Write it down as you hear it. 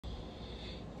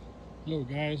Hello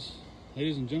guys,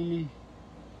 ladies and gentlemen.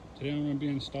 Today I'm going to be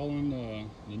installing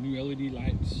the new LED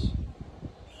lights.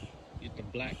 Get the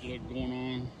black look going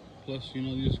on. Plus, you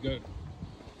know, these got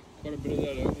quite a bit of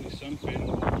that ugly sun fade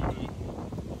going on.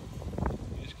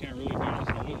 You just can't really do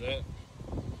nothing with that.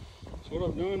 So what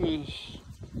I've done is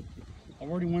I've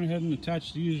already went ahead and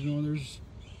attached these. You know, there's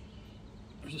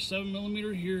a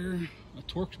 7mm here, a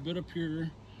Torx bit up here,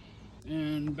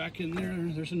 and back in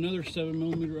there's another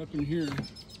 7mm up in here.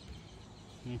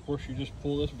 And of course you just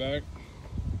pull this back.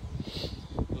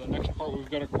 The next part,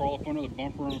 we've got to crawl up under the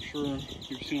bumper. I'm sure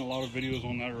you've seen a lot of videos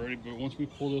on that already, but once we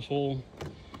pull this whole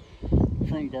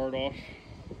front guard off,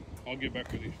 I'll get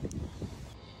back with you.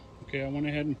 Okay, I went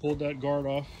ahead and pulled that guard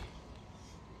off.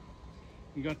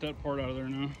 We got that part out of there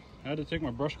now. I had to take my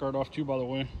brush guard off too, by the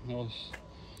way. That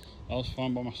was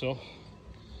fun by myself.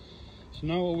 So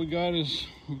now what we got is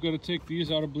we've got to take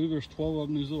these out. I believe there's 12 of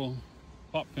them, these little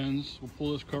pop pins. We'll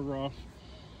pull this cover off.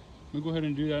 We'll go ahead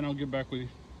and do that and I'll get back with you.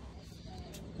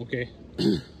 Okay,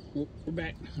 well, we're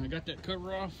back. I got that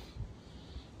cover off.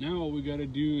 Now what we got to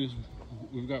do is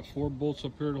we've got 4 bolts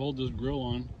up here to hold this grill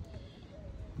on.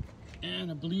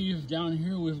 And I believe down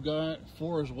here we've got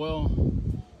 4 as well.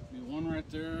 Maybe 1 right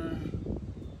there.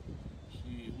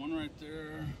 See, 1 right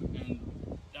there. And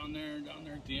down there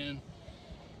at the end.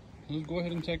 Let's go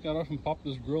ahead and take that off and pop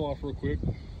this grill off real quick.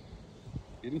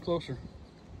 Getting closer.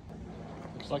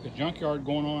 Looks like a junkyard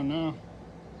going on now.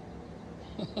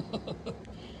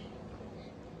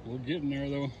 We're getting there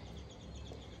though.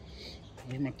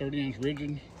 There's my 30-inch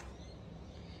rigid.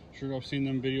 Sure, I've seen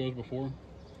them videos before.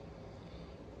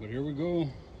 But here we go.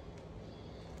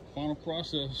 Final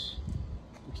process.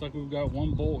 Looks like we've got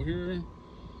 1 bolt here,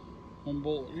 1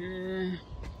 bolt here.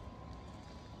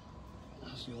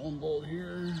 Let's see, 1 bolt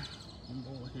here, 1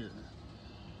 bolt here.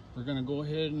 We're gonna go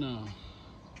ahead and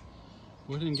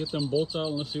get them bolts out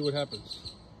and let's see what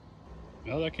happens.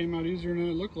 Now that came out easier than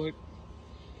it looked like.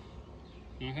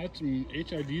 Now, I had some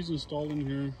HIDs installed in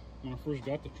here when I first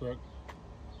got the truck.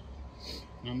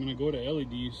 Now I'm gonna go to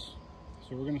LEDs.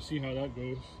 So we're gonna see how that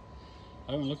goes.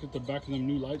 I haven't looked at the back of them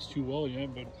new lights too well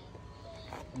yet, but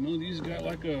I know these got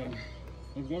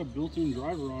they've got a built-in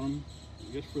driver on them.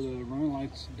 I guess for the running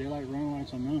lights, daylight running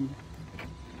lights on them.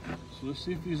 So let's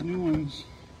see if these new ones,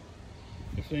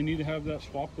 if they need to have that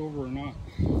swapped over or not.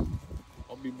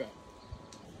 I'll be back.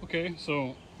 Okay,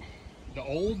 so the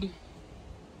old,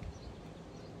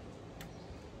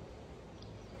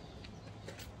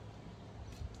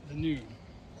 the new.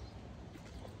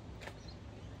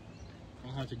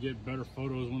 I'll have to get better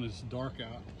photos when it's dark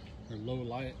out or low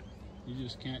light. You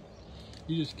just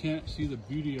can't see the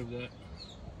beauty of that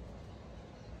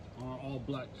on our all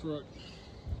black truck.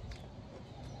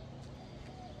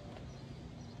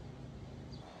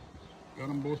 Got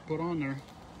them both put on there.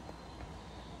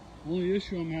 Only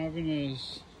issue I'm having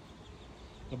is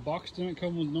the box didn't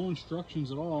come with no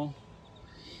instructions at all.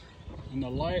 And the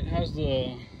light has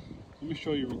let me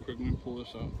show you real quick, let me pull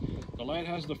this out. The light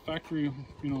has the factory,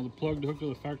 you know, the plug to hook to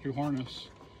the factory harness.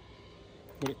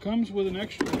 But it comes with an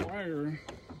extra wire.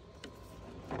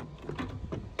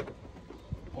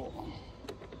 Oh.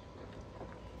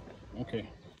 Okay.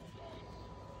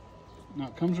 Now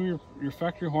it comes with your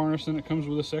factory harness, and it comes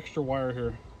with this extra wire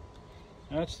here.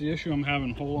 That's the issue I'm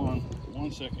having. Hold on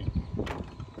 1 second.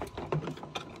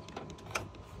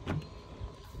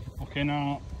 Okay,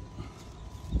 now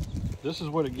this is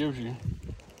what it gives you.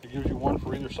 It gives you 1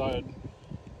 for either side.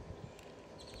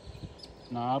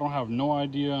 Now I don't have no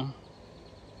idea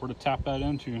where to tap that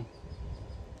into.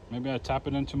 Maybe I tap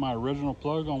it into my original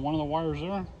plug on one of the wires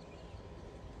there.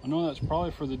 I know that's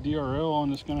probably for the DRL,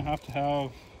 and it's going to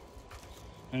have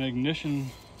an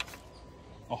ignition,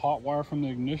 a hot wire from the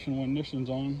ignition when ignition's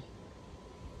on.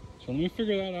 So let me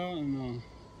figure that out and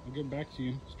I'll get back to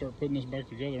you, start putting this back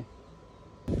together.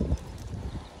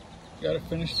 Got it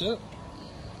finished up.